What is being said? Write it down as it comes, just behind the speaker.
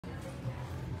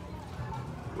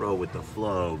Roll with the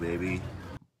flow, baby.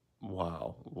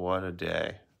 Wow, what a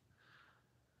day.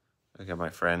 I got my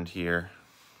friend here.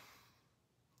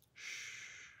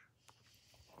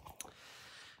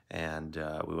 And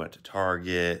we went to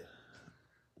Target.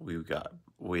 We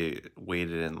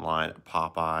waited in line at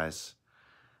Popeyes.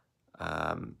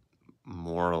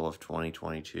 Moral of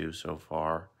 2022 so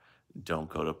far: don't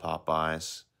go to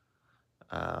Popeyes.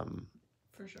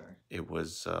 For sure. It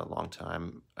was a long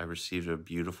time. I received a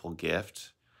beautiful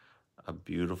gift, a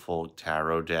beautiful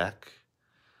tarot deck.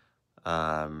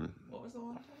 What was a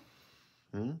long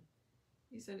time?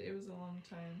 You said it was a long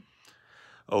time.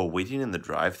 Oh, waiting in the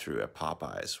drive-thru at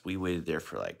Popeyes. We waited there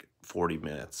for like 40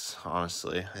 minutes,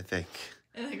 honestly, I think.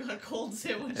 And I got cold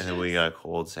sandwiches. And then we got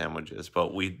cold sandwiches.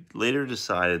 But we later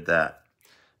decided that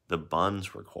the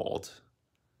buns were cold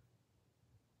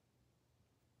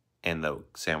and the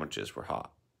sandwiches were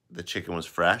hot. The chicken was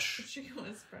fresh. The chicken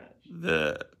was fresh.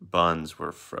 The buns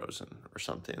were frozen or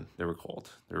something. They were cold.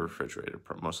 They were refrigerated,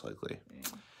 most likely. Yeah.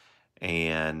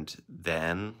 And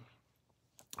then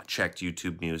I checked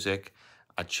YouTube Music.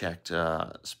 I checked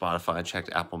Spotify. I checked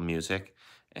Apple Music.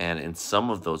 And in some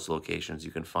of those locations,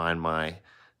 you can find my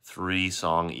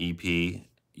 3-song EP,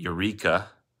 Eureka,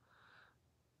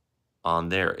 on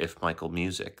there, If Michael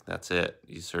Music. That's it.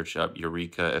 You search up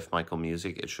Eureka, If Michael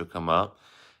Music. It should come up.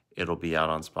 It'll be out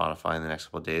on Spotify in the next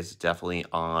couple of days. Definitely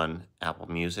on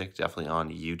Apple Music. Definitely on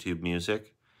YouTube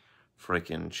Music.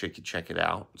 Freaking check it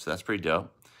out. So that's pretty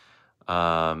dope.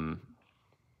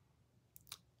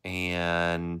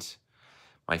 And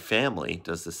my family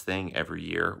does this thing every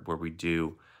year where we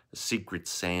do a Secret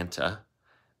Santa.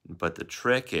 But the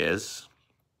trick is,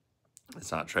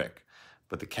 it's not a trick,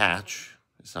 but the catch,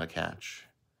 it's not a catch.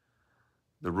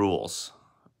 The rules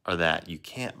are that you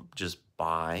can't just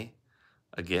buy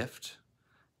a gift.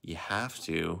 You have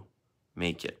to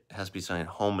make it. It has to be something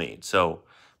homemade. So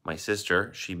my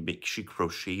sister, she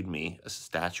crocheted me a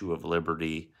Statue of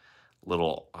Liberty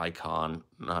little icon.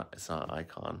 It's not an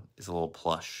icon. It's a little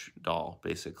plush doll,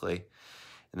 basically.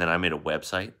 And then I made a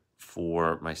website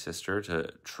for my sister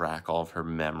to track all of her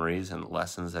memories and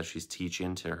lessons that she's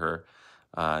teaching to her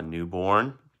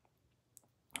newborn,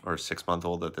 or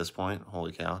 6-month-old at this point.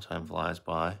 Holy cow, time flies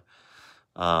by.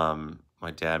 My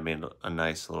dad made a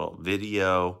nice little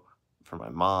video for my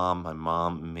mom. My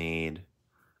mom made,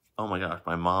 oh my gosh,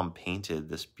 my mom painted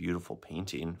this beautiful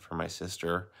painting for my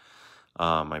sister.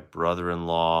 My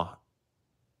brother-in-law,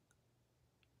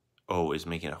 is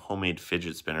making a homemade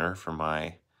fidget spinner for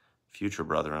my future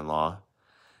brother-in-law.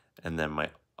 And then my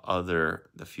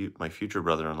future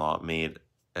brother-in-law made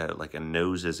like a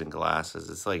noses and glasses.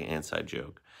 It's like an inside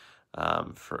joke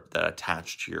for that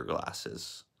attached to your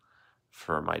glasses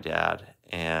for my dad.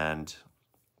 And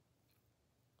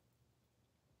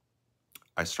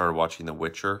I started watching The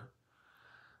Witcher.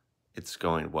 It's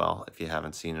going well. If you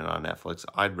haven't seen it on Netflix,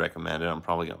 I'd recommend it. I'm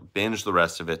probably going to binge the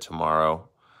rest of it tomorrow.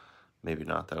 Maybe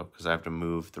not, though, because I have to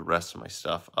move the rest of my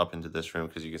stuff up into this room,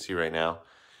 because you can see right now,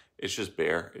 it's just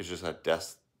bare. It's just a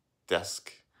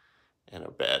desk and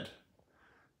a bed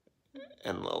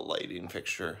and a little lighting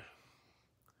fixture.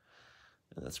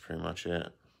 And that's pretty much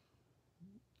it.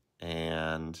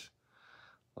 And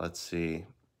let's see.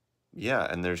 Yeah,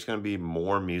 and there's going to be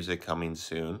more music coming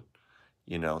soon.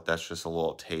 You know, that's just a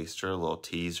little taster, a little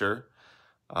teaser.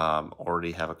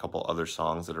 Already have a couple other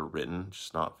songs that are written,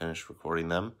 just not finished recording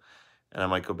them. And I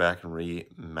might go back and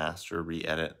remaster,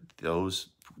 re-edit those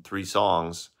 3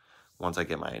 songs once I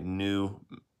get my new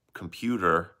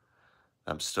computer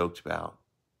I'm stoked about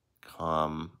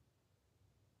come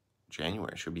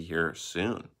January. Should be here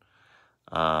soon.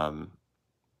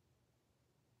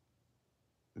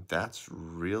 That's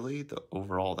really the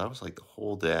overall, that was like the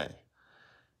whole day.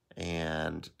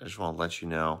 And I just want to let you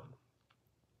know,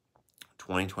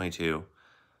 2022,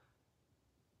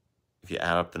 if you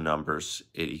add up the numbers,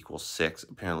 it equals 6.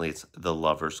 Apparently, it's the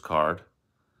Lover's card.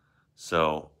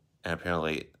 So, and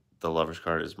apparently, the Lover's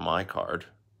card is my card,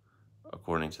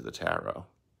 according to the tarot.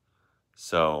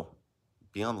 So,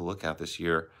 be on the lookout this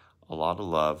year. A lot of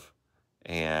love.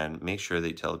 And make sure that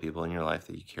you tell the people in your life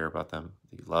that you care about them,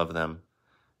 that you love them,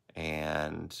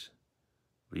 and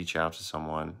reach out to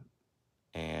someone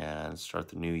and start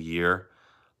the new year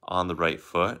on the right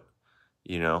foot.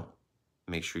 You know,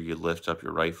 make sure you lift up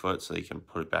your right foot so you can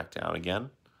put it back down again.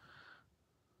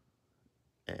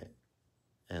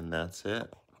 And that's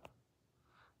it.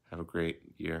 Have a great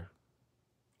year.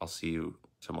 I'll see you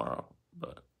tomorrow,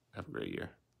 but have a great year.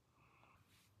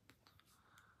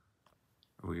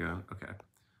 Are we going? Okay.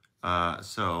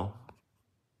 So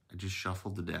I just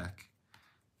shuffled the deck,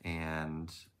 and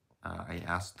I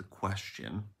asked the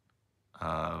question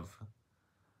of,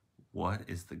 what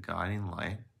is the guiding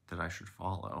light that I should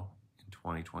follow in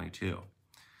 2022?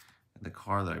 And the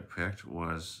card that I picked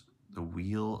was the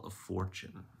Wheel of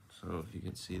Fortune. So if you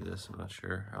can see this, I'm not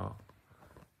sure how.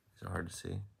 Is it hard to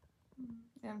see?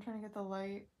 Yeah, I'm trying to get the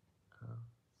light.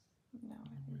 No, I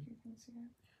think you can see it.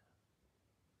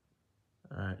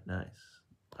 All right, nice.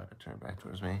 All right, turn it back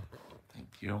towards me.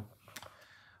 Thank you.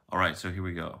 All right, so here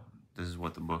we go. This is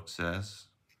what the book says.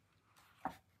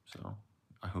 So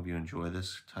I hope you enjoy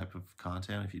this type of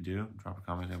content. If you do, drop a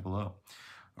comment down below.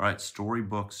 All right,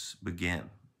 storybooks begin.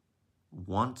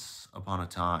 Once upon a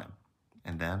time,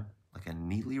 and then, like a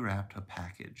neatly wrapped up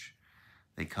package,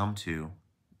 they come to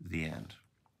the end.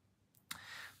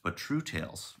 But true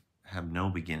tales have no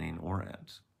beginning or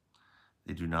end.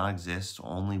 They do not exist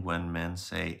only when men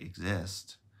say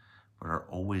exist, but are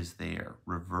always there,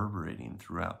 reverberating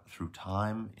through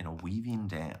time in a weaving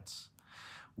dance.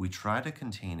 We try to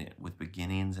contain it with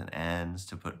beginnings and ends,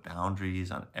 to put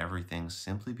boundaries on everything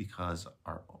simply because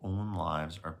our own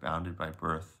lives are bounded by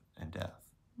birth and death.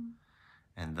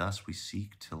 And thus we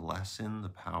seek to lessen the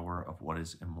power of what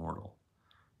is immortal.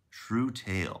 True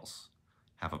tales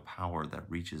have a power that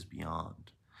reaches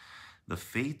beyond. The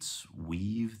fates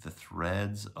weave the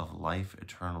threads of life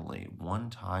eternally, one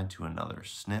tied to another.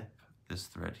 Snip this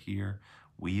thread here,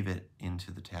 weave it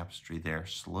into the tapestry there.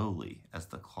 Slowly, as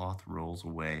the cloth rolls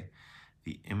away,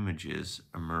 the images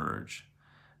emerge.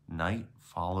 Night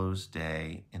follows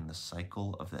day in the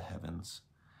cycle of the heavens.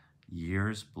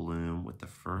 Years bloom with the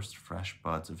first fresh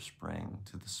buds of spring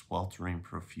to the sweltering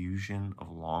profusion of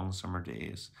long summer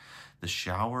days, the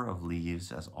shower of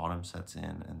leaves as autumn sets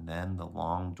in, and then the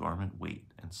long dormant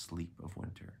wait and sleep of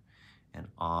winter. And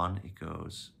on it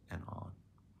goes and on.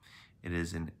 It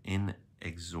is an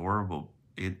inexorable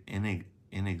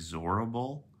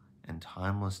and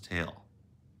timeless tale.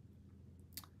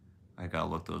 I gotta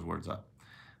look those words up.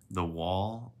 The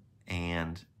walls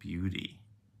and beauty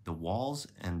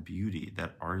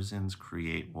that artisans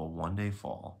create will one day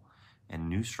fall, and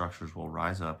new structures will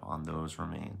rise up on those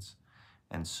remains.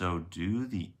 And so do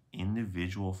the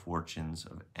individual fortunes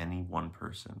of any one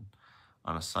person.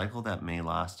 On a cycle that may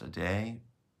last a day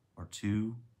or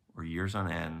two or years on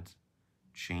end,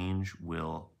 change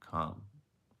will come.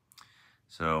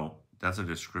 So that's a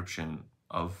description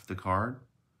of the card.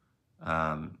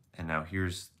 And now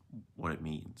here's what it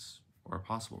means, or a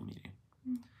possible meaning.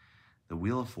 The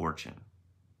Wheel of Fortune,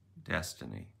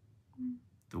 destiny,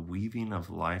 the weaving of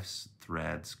life's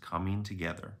threads coming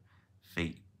together,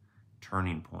 fate,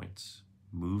 turning points,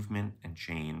 movement and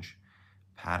change,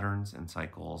 patterns and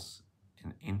cycles,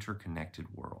 an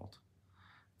interconnected world.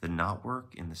 The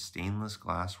knotwork in the stainless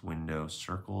glass window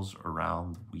circles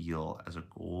around the wheel as a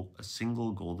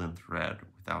single golden thread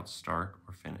without start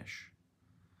or finish.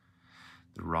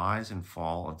 The rise and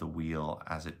fall of the wheel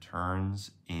as it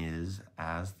turns is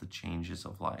as the changes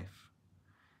of life.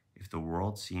 If the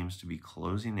world seems to be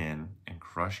closing in and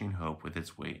crushing hope with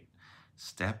its weight,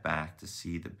 step back to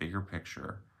see the bigger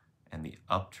picture and the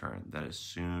upturn that is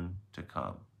soon to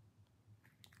come.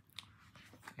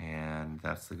 And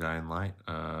that's the guiding light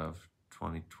of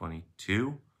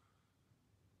 2022.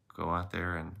 Go out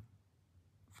there and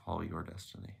follow your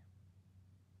destiny.